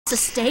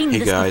sustain Hey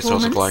this guys,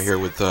 how's it performance. going here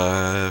with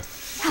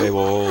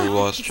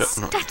Fable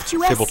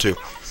Fable 2.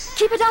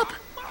 Keep it up.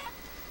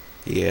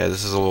 Yeah,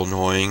 this is a little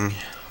annoying.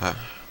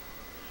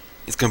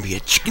 It's gonna be a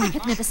chicken. I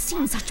have never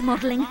seen such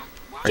modeling.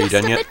 Are you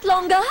done yet? Just a bit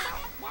longer.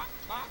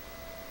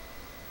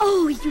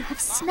 Oh, you have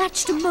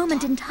snatched a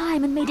moment in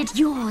time and made it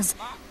yours.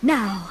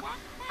 Now,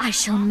 I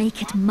shall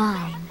make it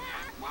mine.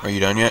 Are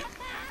you done yet?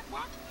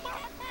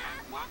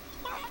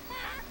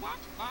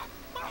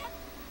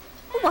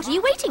 What are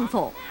you waiting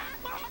for?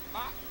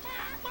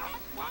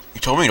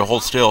 You told me to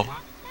hold still.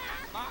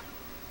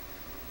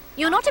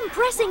 You're not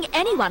impressing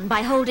anyone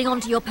by holding on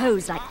to your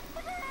pose like...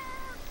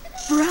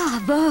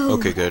 Bravo!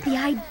 Okay, good. The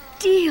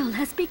ideal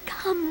has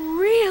become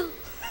real.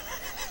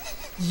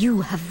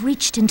 You have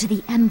reached into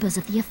the embers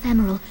of the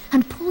ephemeral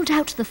and pulled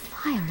out the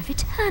fire of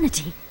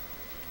eternity.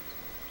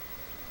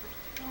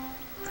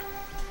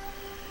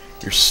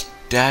 Your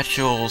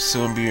statue will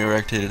soon be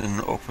erected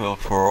and open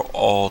for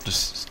all to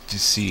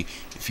see.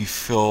 If you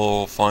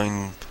feel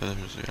fine...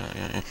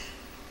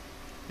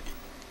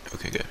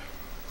 Okay, good.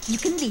 You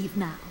can leave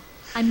now.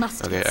 I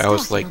must Okay, get I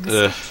was started like, on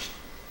this sketch.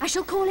 I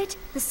shall call it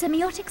the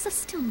semiotics of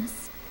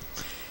stillness.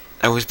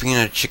 I was being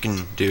a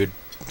chicken, dude,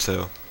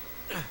 so...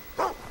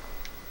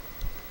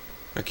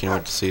 I can't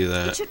wait to see It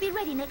that. should be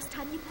ready next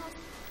time you pass.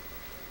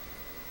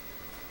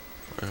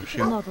 Oh,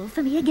 You model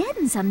for me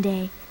again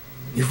someday.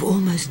 You've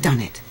almost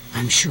done it.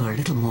 I'm sure a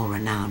little more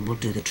renown will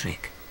do the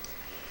trick.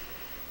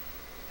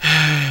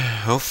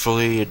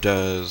 Hopefully it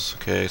does.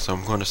 Okay, so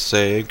I'm going to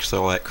say, because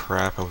all that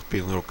crap, I was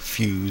being a little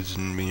confused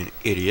and being an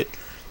idiot.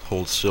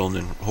 Hold still and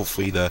then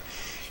hopefully the,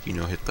 you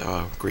know, hit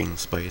the green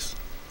space.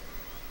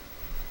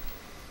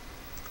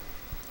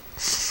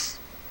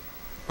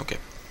 Okay.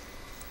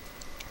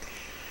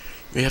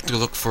 We have to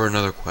look for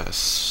another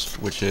quest,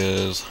 which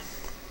is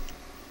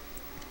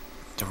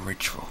the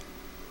ritual.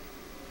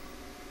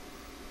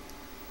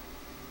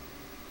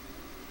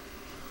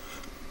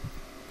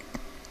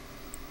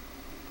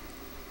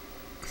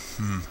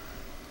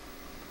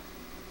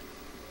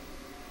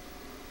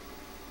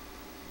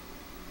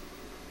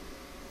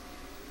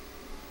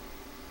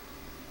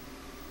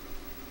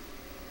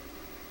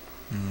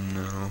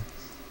 No.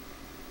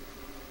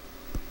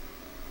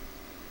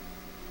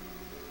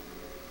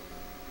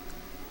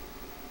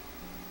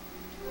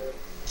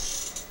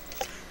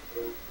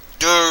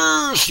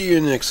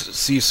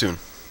 See you soon.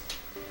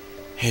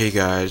 Hey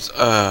guys,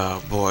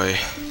 boy.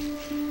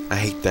 I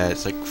hate that.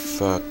 It's like,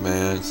 fuck,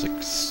 man. It's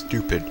like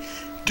stupid.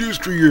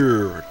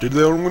 Destroyer! Did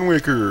that on Wind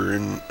Waker,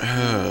 and,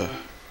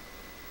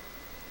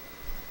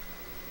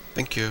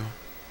 thank you.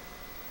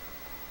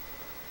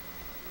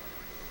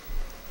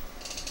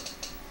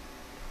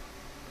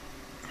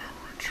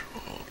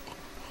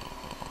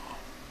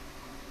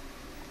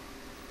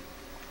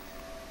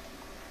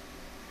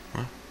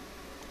 Huh?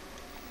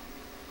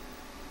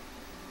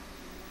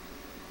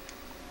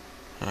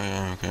 Oh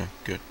yeah, okay,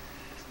 good.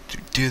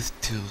 Do this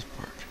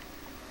part.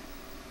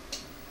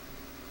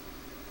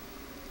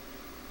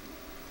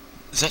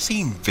 Is that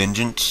saying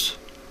vengeance?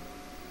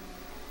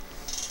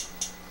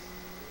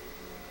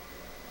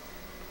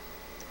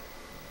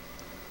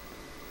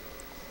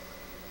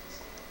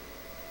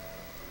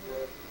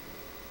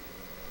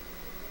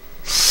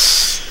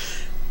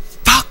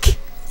 Fuck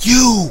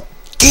you,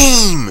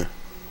 game!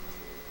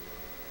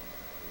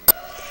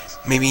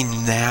 Maybe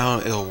now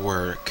it'll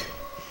work.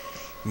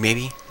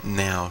 Maybe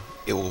now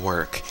it will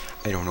work.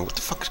 I don't know what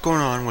the fuck's going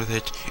on with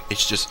it.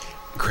 It's just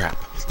crap.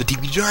 The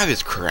DVD drive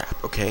is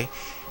crap, okay?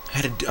 I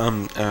had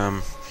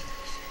a,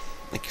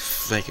 like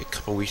a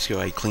couple weeks ago,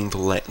 I cleaned the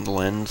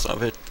lens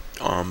of it,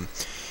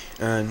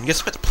 and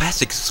guess what? The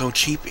plastic is so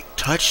cheap,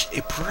 touch,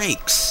 it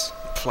breaks.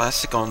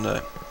 Plastic on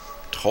the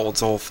holds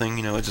the whole thing,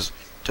 you know, it just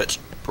touch,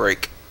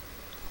 break.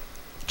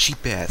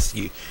 Cheap ass.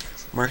 You,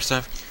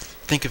 Microsoft,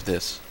 think of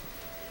this.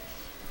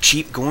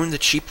 Going the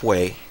cheap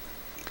way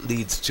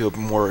leads to a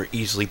more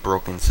easily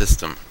broken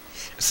system.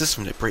 A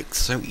system that breaks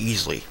so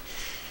easily.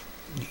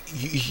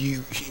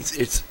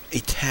 It's a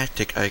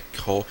tactic I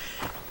call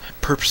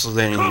purposely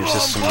letting your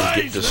system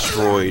get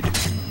destroyed,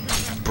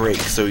 break,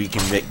 so you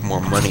can make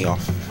more money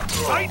off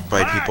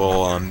by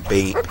people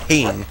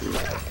paying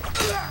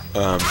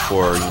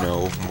for, you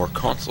know, more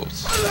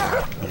consoles.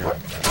 You know,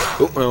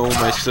 oh no,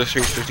 my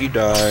 650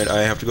 died.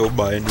 I have to go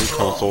buy a new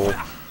console.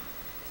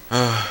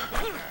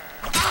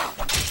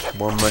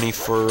 More money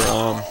for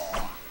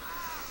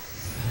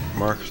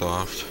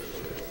Microsoft.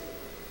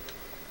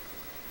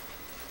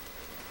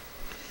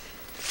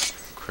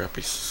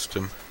 Crappy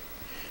system.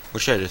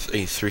 Wish I had a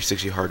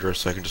 360 hard drive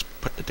so I can just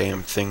put the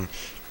damn thing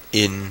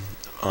in,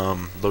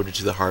 loaded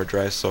to the hard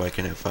drive, so I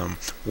can have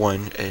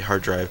a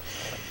hard drive,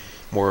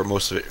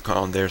 most of it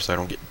on there, so I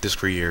don't get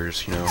disk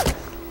readers, you know.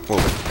 Whoa.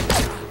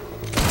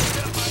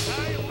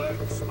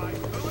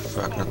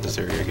 Fuck, not this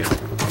area again.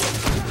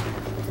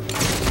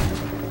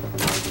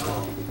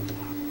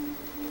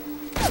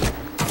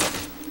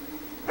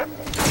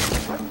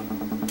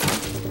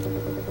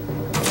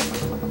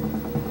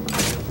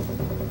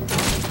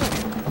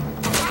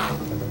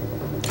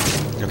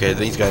 Okay,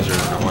 these guys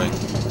are annoying.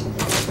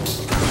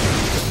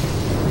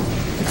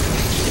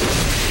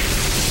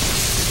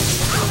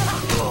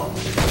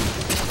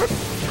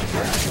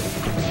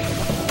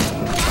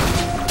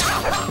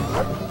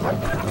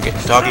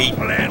 Doggy,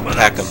 Playing with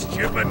attack that him.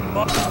 stupid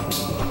mutt.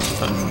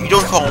 You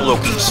don't call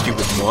Loki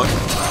stupid mutt.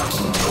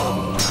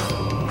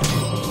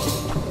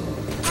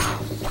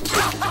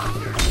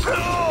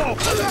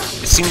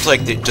 It seems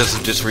like it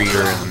doesn't just read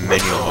her in the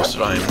menu most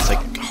of the time. It's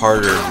like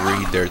harder to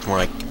read there. It's more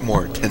like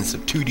more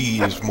intensive. 2D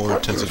is more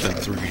intensive than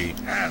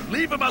 3D.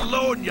 Leave him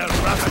alone, you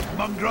rabbit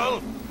mongrel.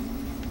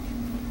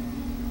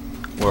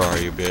 Where are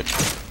you, bitch?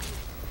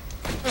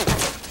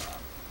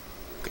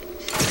 Okay.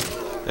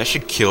 That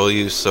should kill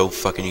you so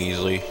fucking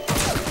easily.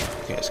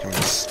 Okay, it's gonna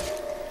miss.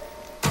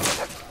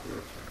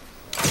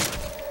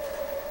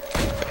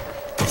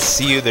 Okay.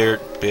 See you there,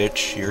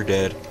 bitch. You're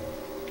dead.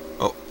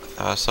 Oh,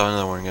 I saw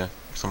another one guy.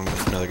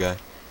 Another guy.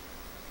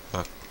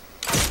 Fuck.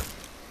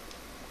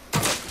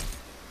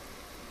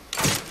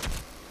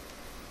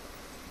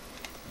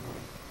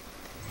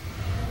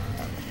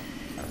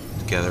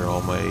 Gather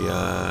all my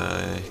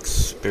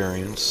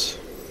experience.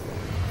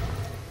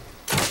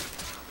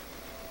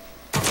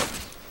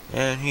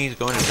 And he's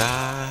going to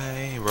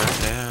die right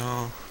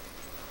now.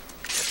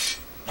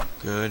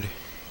 Good.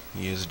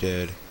 He is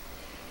dead.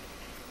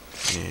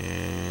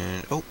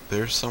 And oh,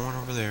 there's someone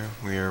over there.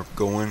 We are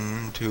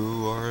going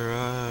to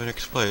our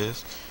next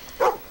place.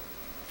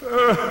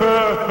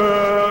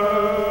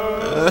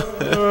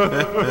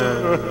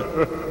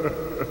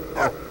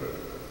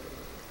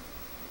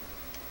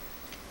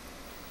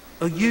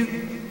 Are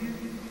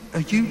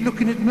you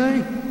looking at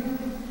me?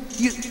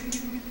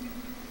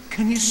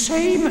 Can you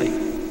see me?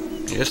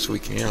 Yes, we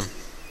can.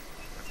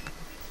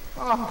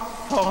 Oh,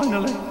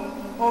 finally.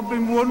 I've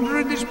been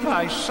wandering this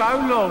place so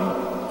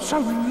long, so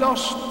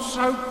lost,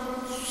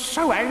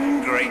 so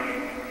angry.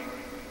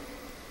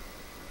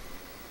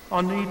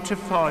 I need to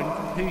find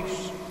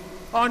peace.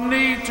 I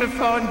need to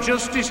find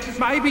justice.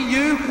 Maybe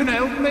you can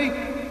help me.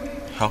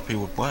 Help you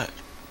with what?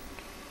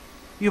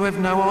 You have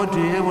no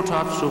idea what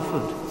I've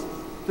suffered.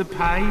 The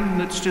pain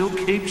that still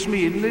keeps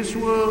me in this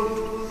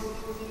world.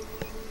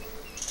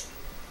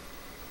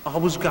 I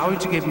was going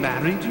to get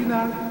married, you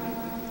know.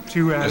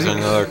 To Alex, There's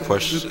another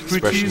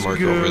expression mark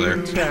over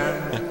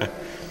there.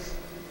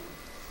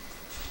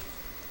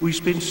 We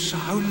spent so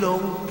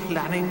long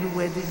planning the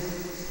wedding,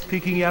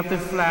 picking out the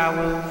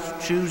flowers,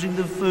 choosing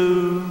the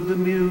food, the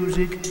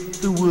music,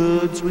 the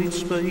words we'd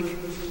speak.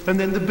 And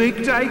then the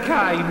big day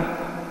came,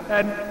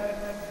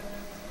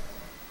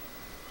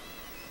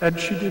 and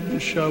she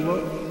didn't show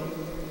up.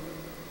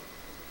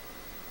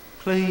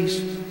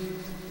 Please,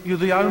 you're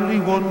the only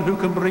one who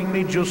can bring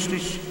me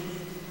justice.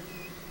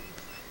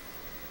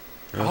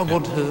 Okay. I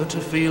want her to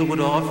feel what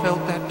I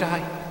felt that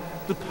day.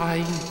 The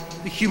pain,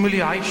 the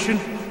humiliation.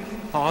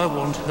 I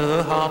want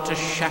her heart to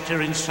shatter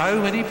in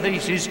so many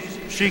pieces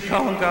she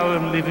can't go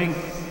on living.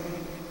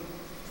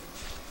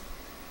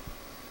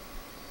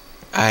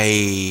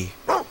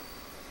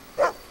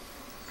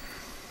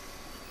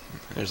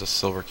 There's a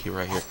silver key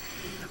right here.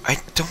 I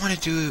don't want to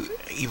do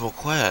evil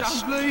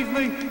quests. Don't leave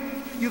me.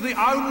 You're the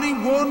only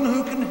one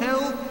who can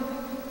help.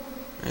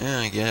 Yeah,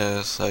 I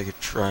guess I could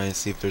try and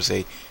see if there's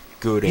a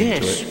good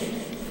end to it.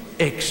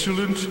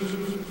 Excellent.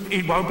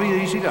 It won't be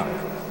easy though.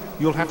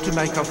 You'll have to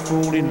make her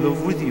fall in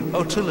love with you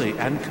utterly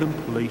and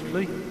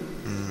completely.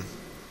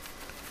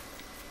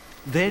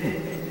 Then,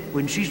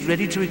 when she's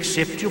ready to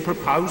accept your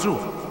proposal,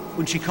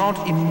 when she can't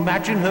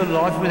imagine her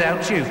life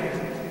without you,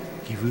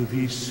 give her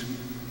this.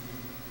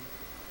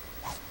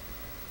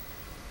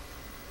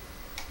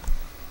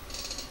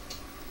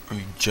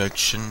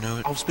 Rejection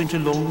note? I've spent a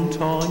long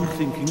time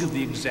thinking of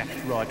the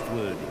exact right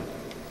wording.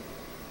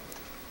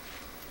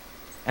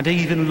 And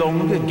even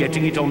longer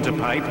getting it onto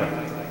paper.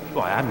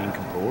 Well, I am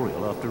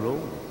incorporeal after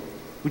all.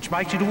 Which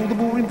makes it all the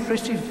more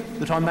impressive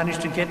that I managed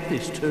to get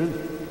this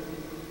too.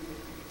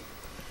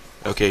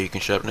 Okay, you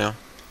can shut up now.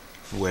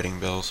 Wedding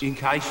bells. In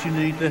case you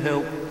need the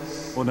help.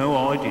 Well, no,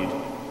 I did.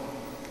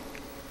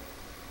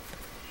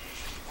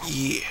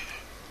 Yeah.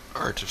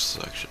 Art of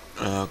selection.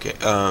 Okay,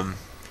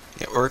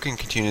 yeah, we're gonna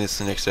continue this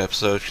in the next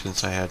episode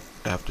since I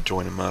have to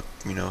join him up,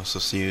 you know, so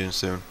see you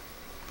soon.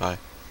 Bye.